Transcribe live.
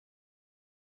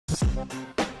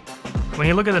When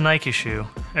you look at the Nike shoe,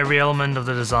 every element of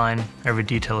the design, every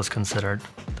detail is considered.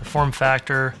 The form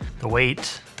factor, the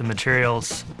weight, the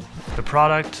materials. The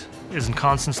product is in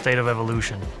constant state of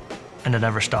evolution, and it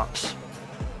never stops.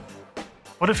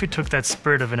 What if you took that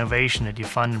spirit of innovation that you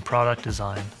find in product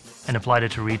design and applied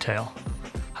it to retail?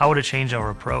 How would it change our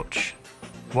approach?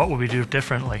 What would we do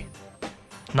differently?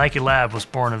 NikeLab was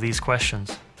born of these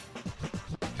questions.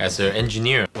 As an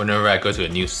engineer, whenever I go to a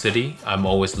new city, I'm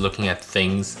always looking at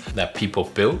things that people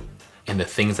build and the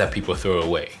things that people throw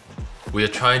away. We are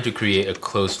trying to create a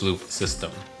closed-loop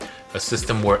system, a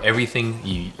system where everything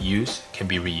you use can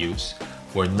be reused,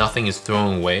 where nothing is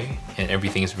thrown away and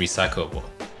everything is recyclable.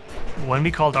 When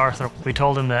we called Arthur, we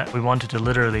told him that we wanted to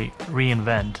literally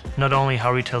reinvent not only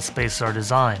how retail spaces are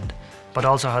designed, but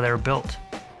also how they're built.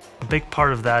 A big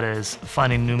part of that is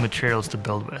finding new materials to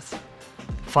build with,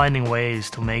 finding ways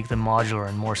to make them modular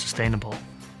and more sustainable.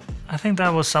 I think that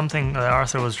was something that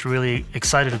Arthur was really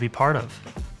excited to be part of.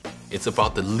 It's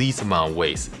about the least amount of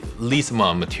waste, least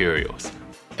amount of materials.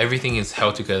 Everything is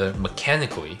held together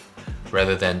mechanically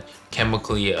rather than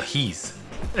chemically adhesed.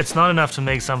 It's not enough to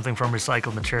make something from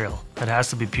recycled material. It has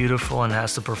to be beautiful and it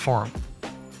has to perform.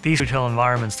 These retail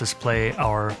environments display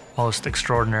our most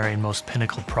extraordinary and most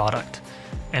pinnacle product.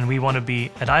 And we want to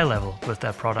be at eye level with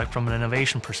that product from an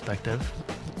innovation perspective,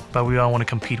 but we all want to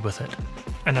compete with it.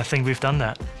 And I think we've done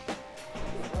that.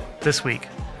 This week,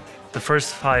 the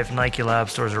first 5 NikeLab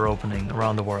stores are opening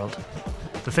around the world.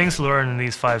 The things learned in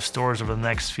these 5 stores over the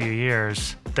next few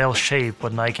years, they'll shape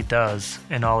what Nike does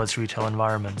in all its retail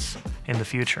environments in the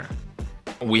future.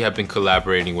 We have been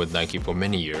collaborating with Nike for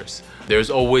many years. There's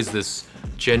always this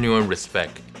genuine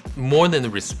respect. More than the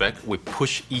respect, we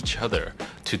push each other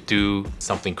to do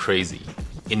something crazy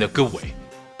in a good way.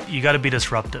 You gotta be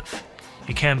disruptive.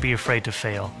 You can't be afraid to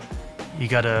fail. You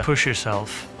gotta push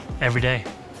yourself every day.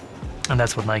 And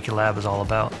that's what NikeLab is all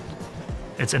about.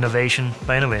 It's innovation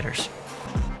by innovators.